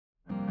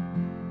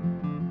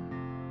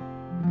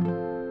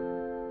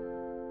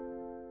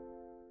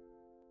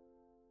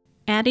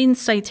Adding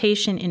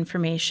citation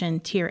information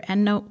to your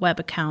EndNote web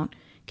account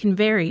can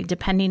vary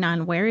depending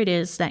on where it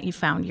is that you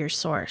found your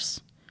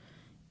source.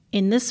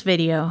 In this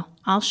video,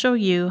 I'll show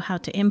you how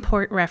to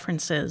import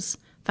references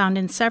found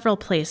in several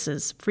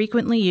places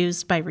frequently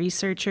used by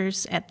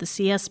researchers at the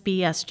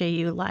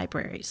CSB-SJU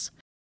libraries.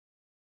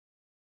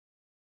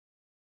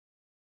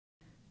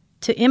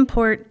 To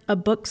import a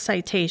book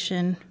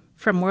citation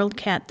from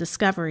WorldCat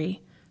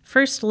Discovery,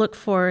 first look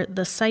for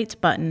the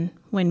Cite button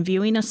when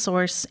viewing a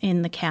source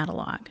in the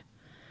catalog.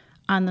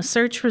 On the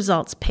search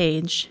results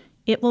page,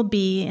 it will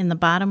be in the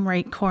bottom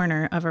right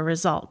corner of a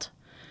result,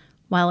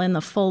 while in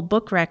the full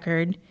book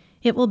record,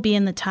 it will be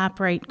in the top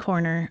right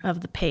corner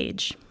of the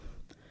page.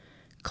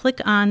 Click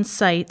on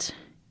Cite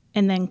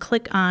and then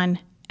click on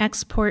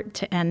Export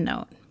to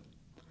EndNote.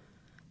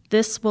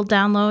 This will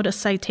download a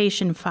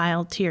citation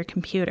file to your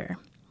computer.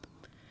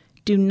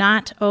 Do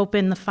not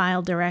open the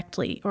file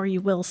directly or you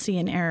will see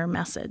an error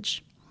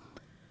message.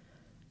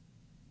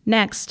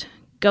 Next,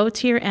 go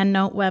to your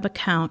EndNote web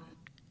account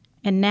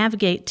and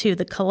navigate to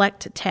the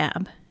Collect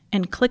tab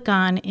and click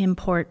on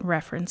Import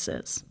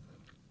References.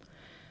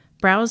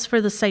 Browse for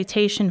the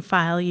citation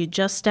file you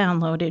just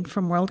downloaded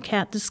from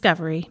WorldCat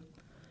Discovery,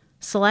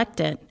 select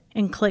it,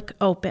 and click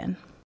Open.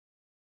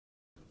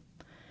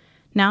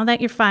 Now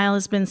that your file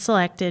has been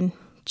selected,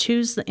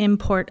 choose the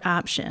Import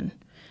option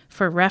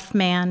for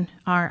RefMan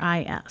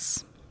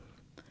RIS.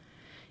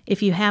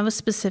 If you have a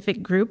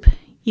specific group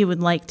you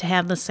would like to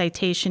have the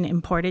citation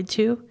imported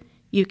to,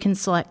 you can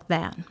select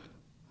that.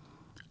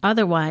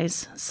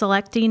 Otherwise,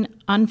 selecting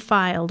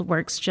Unfiled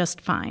works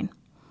just fine.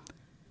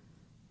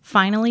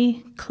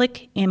 Finally,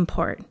 click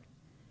Import.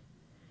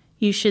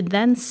 You should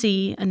then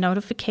see a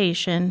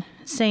notification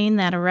saying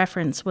that a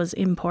reference was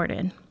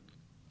imported.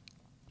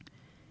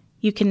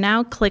 You can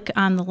now click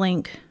on the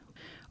link,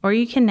 or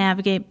you can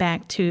navigate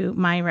back to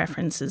My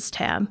References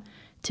tab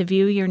to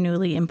view your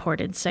newly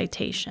imported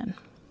citation.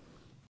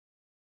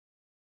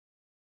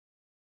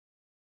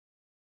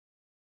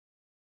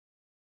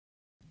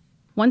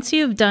 Once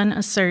you have done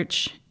a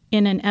search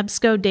in an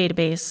EBSCO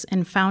database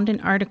and found an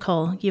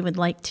article you would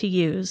like to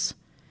use,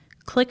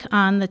 click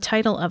on the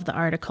title of the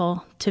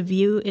article to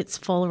view its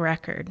full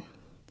record.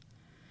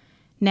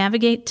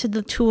 Navigate to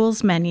the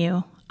Tools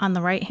menu on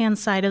the right-hand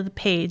side of the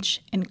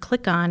page and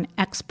click on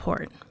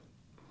Export.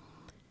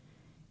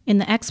 In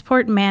the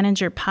Export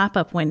Manager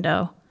pop-up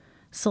window,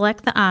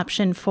 select the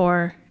option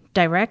for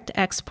Direct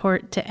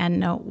Export to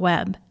EndNote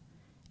Web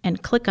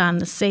and click on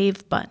the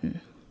Save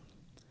button.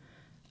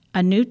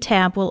 A new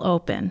tab will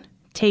open,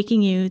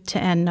 taking you to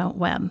EndNote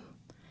Web.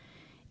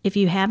 If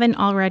you haven't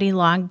already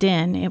logged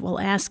in, it will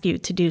ask you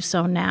to do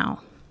so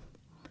now.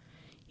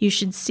 You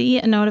should see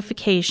a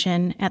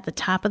notification at the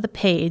top of the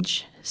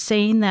page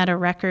saying that a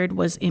record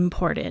was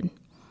imported.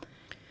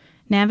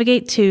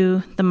 Navigate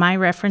to the My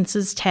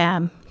References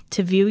tab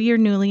to view your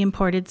newly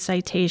imported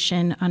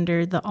citation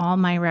under the All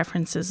My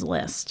References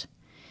list.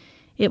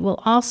 It will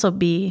also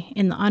be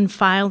in the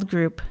Unfiled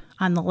group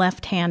on the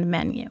left-hand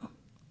menu.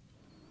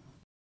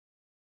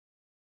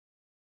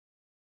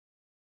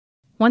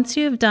 Once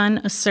you have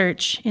done a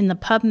search in the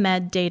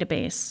PubMed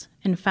database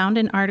and found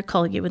an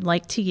article you would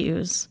like to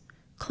use,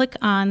 click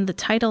on the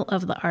title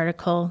of the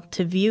article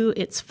to view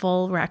its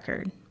full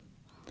record.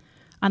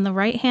 On the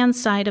right-hand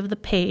side of the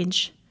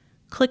page,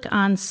 click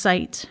on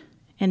Cite,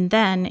 and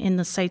then in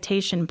the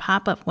citation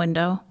pop-up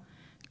window,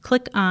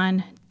 click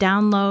on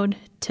Download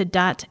to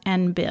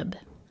 .nbib.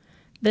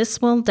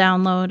 This will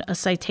download a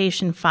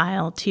citation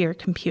file to your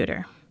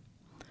computer.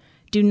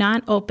 Do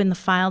not open the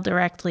file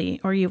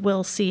directly or you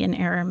will see an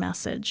error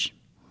message.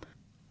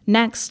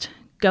 Next,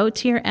 go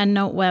to your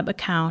EndNote web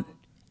account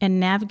and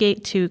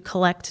navigate to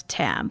Collect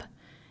tab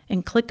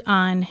and click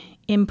on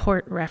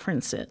Import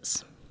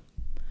References.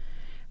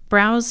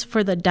 Browse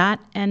for the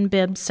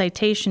 .nbib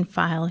citation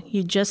file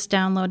you just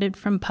downloaded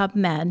from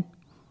PubMed,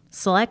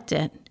 select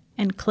it,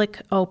 and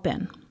click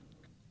Open.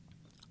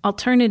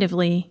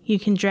 Alternatively, you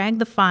can drag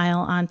the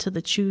file onto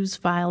the Choose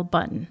File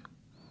button.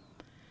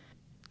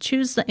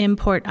 Choose the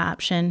Import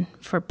option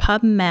for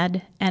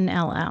PubMed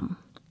NLM.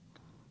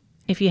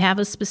 If you have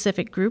a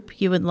specific group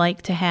you would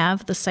like to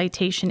have the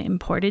citation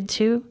imported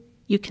to,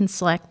 you can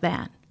select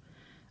that.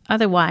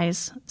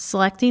 Otherwise,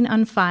 selecting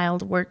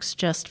Unfiled works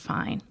just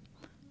fine.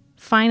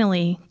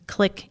 Finally,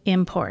 click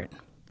Import.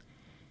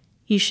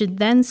 You should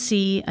then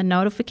see a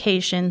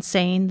notification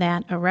saying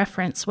that a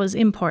reference was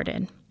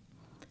imported.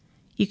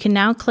 You can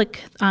now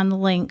click on the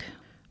link,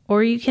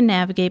 or you can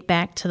navigate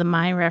back to the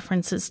My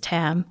References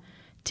tab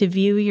to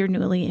view your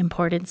newly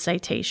imported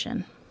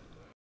citation.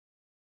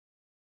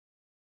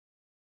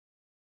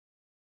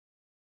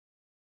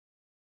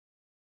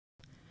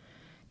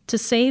 To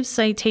save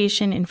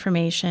citation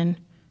information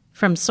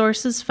from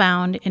sources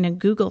found in a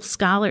Google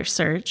Scholar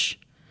search,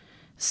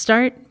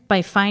 start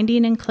by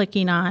finding and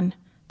clicking on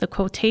the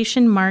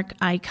quotation mark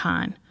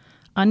icon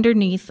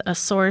underneath a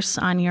source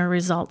on your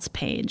results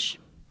page.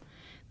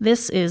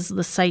 This is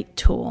the Cite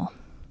tool.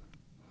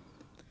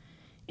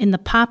 In the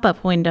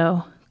pop-up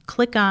window,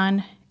 click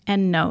on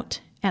EndNote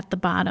at the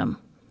bottom.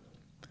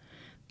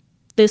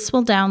 This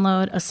will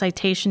download a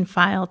citation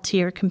file to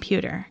your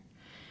computer.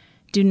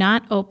 Do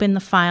not open the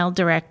file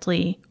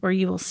directly or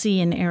you will see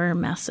an error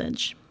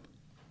message.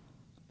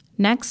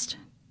 Next,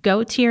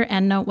 go to your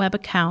EndNote web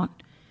account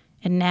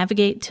and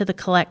navigate to the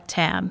Collect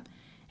tab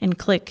and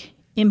click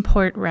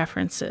Import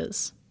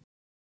References.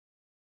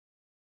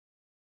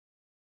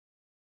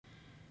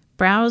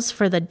 Browse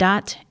for the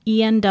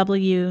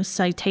 .enw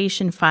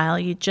citation file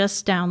you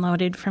just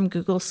downloaded from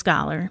Google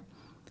Scholar,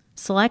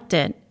 select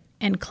it,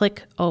 and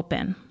click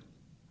Open.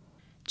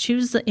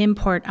 Choose the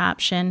Import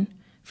option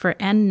for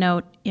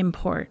EndNote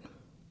Import.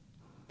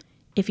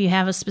 If you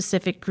have a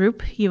specific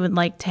group you would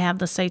like to have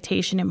the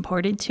citation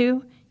imported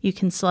to, you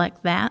can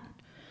select that.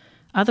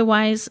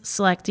 Otherwise,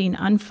 selecting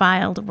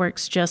Unfiled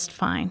works just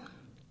fine.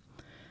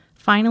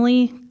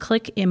 Finally,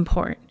 click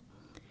Import.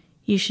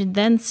 You should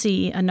then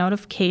see a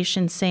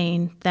notification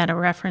saying that a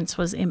reference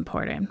was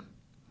imported.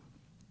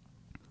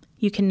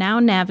 You can now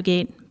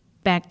navigate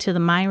back to the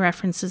My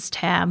References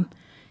tab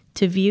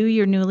to view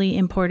your newly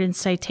imported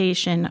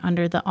citation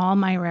under the All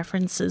My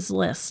References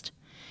list,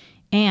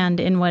 and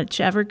in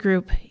whichever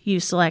group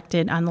you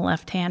selected on the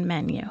left-hand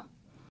menu.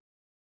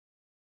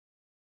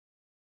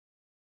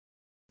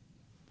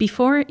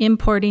 Before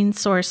importing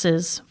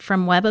sources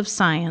from Web of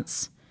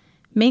Science,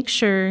 make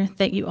sure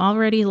that you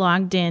already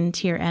logged in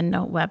to your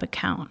EndNote web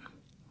account.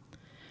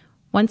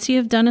 Once you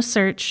have done a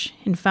search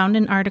and found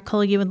an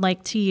article you would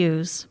like to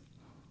use,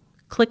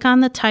 click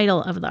on the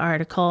title of the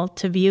article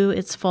to view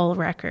its full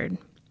record.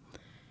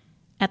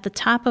 At the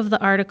top of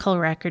the article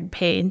record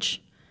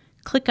page,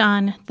 click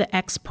on the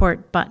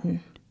Export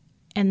button,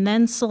 and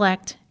then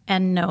select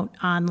EndNote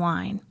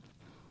Online.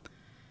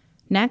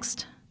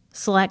 Next,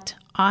 select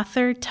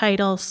Author,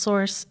 Title,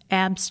 Source,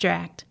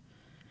 Abstract,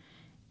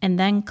 and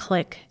then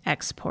click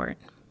Export.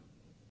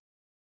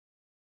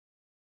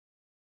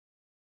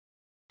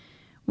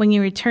 When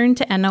you return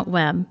to EndNote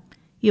Web,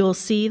 you will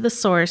see the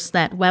source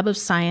that Web of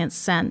Science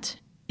sent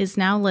is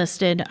now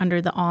listed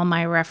under the All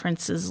My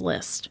References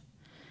list.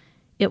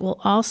 It will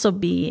also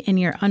be in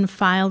your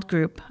Unfiled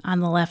group on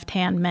the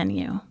left-hand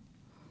menu.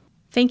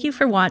 Thank you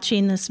for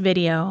watching this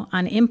video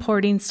on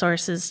importing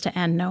sources to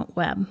EndNote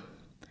Web.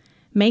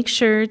 Make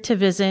sure to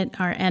visit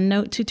our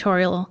EndNote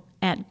tutorial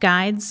at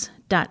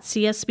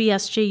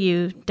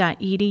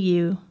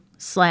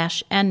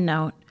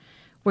guides.csbsju.edu/EndNote,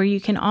 where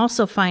you can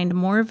also find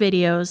more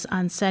videos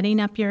on setting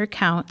up your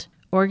account,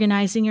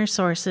 organizing your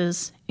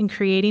sources, and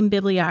creating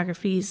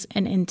bibliographies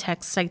and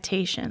in-text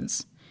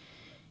citations.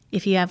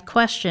 If you have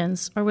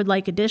questions or would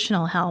like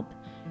additional help,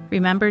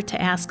 remember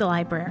to ask a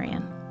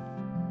librarian.